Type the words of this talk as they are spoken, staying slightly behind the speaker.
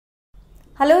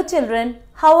Hello children,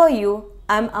 how are you?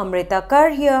 I'm Amrita Kar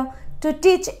here to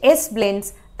teach S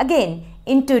blends again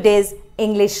in today's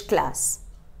English class.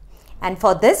 And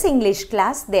for this English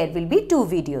class, there will be two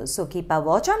videos, so keep a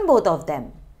watch on both of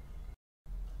them.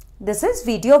 This is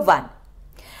video 1.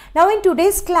 Now in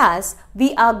today's class,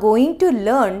 we are going to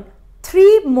learn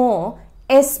 3 more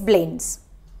S blends.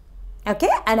 Okay,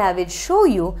 and I will show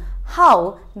you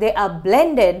how they are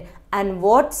blended and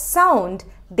what sound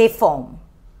they form.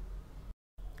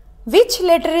 Which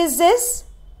letter is this?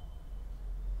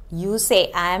 You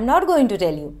say, I am not going to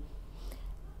tell you.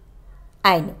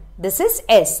 I know, this is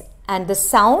S and the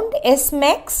sound S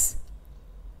makes?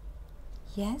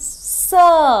 Yes,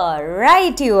 sir,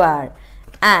 right you are.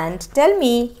 And tell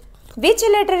me, which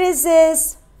letter is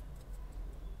this?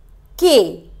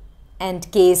 K,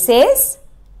 and K says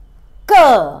K,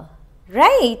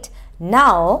 right?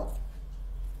 Now,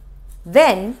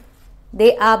 when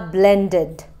they are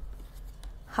blended,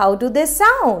 how do they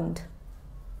sound?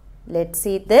 Let's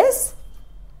see this.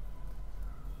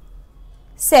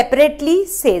 Separately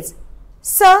says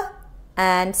S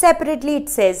and separately it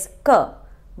says K.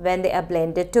 When they are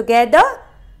blended together,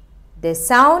 they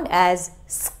sound as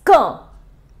sk.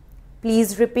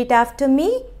 Please repeat after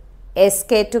me.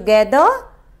 SK together,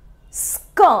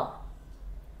 sk,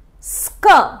 sk.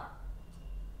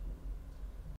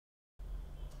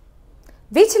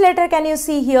 Which letter can you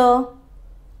see here?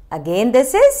 Again,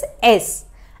 this is S.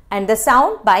 And the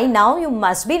sound, by now you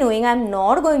must be knowing, I am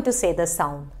not going to say the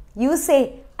sound. You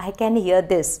say, I can hear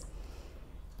this.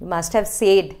 You must have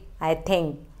said, I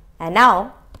think. And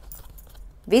now,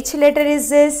 which letter is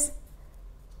this?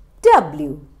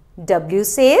 W. W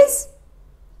says,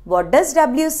 what does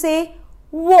W say?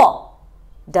 Wa.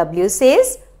 W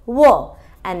says wa.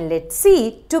 And let's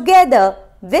see together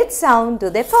which sound do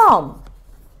they form.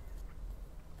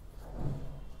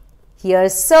 Here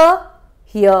sir,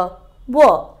 here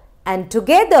wa. And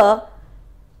together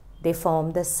they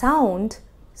form the sound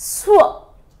swa.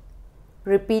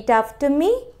 Repeat after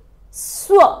me.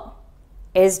 Swa.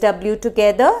 SW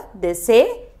together they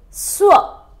say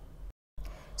swa.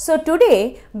 So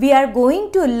today we are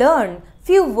going to learn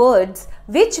few words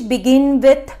which begin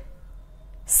with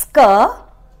sk,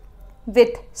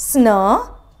 with sn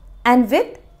and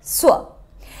with swa.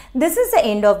 This is the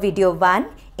end of video 1.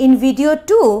 In video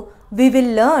 2, we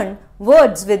will learn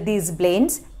words with these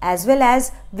blends as well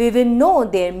as we will know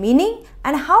their meaning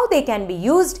and how they can be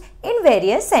used in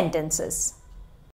various sentences.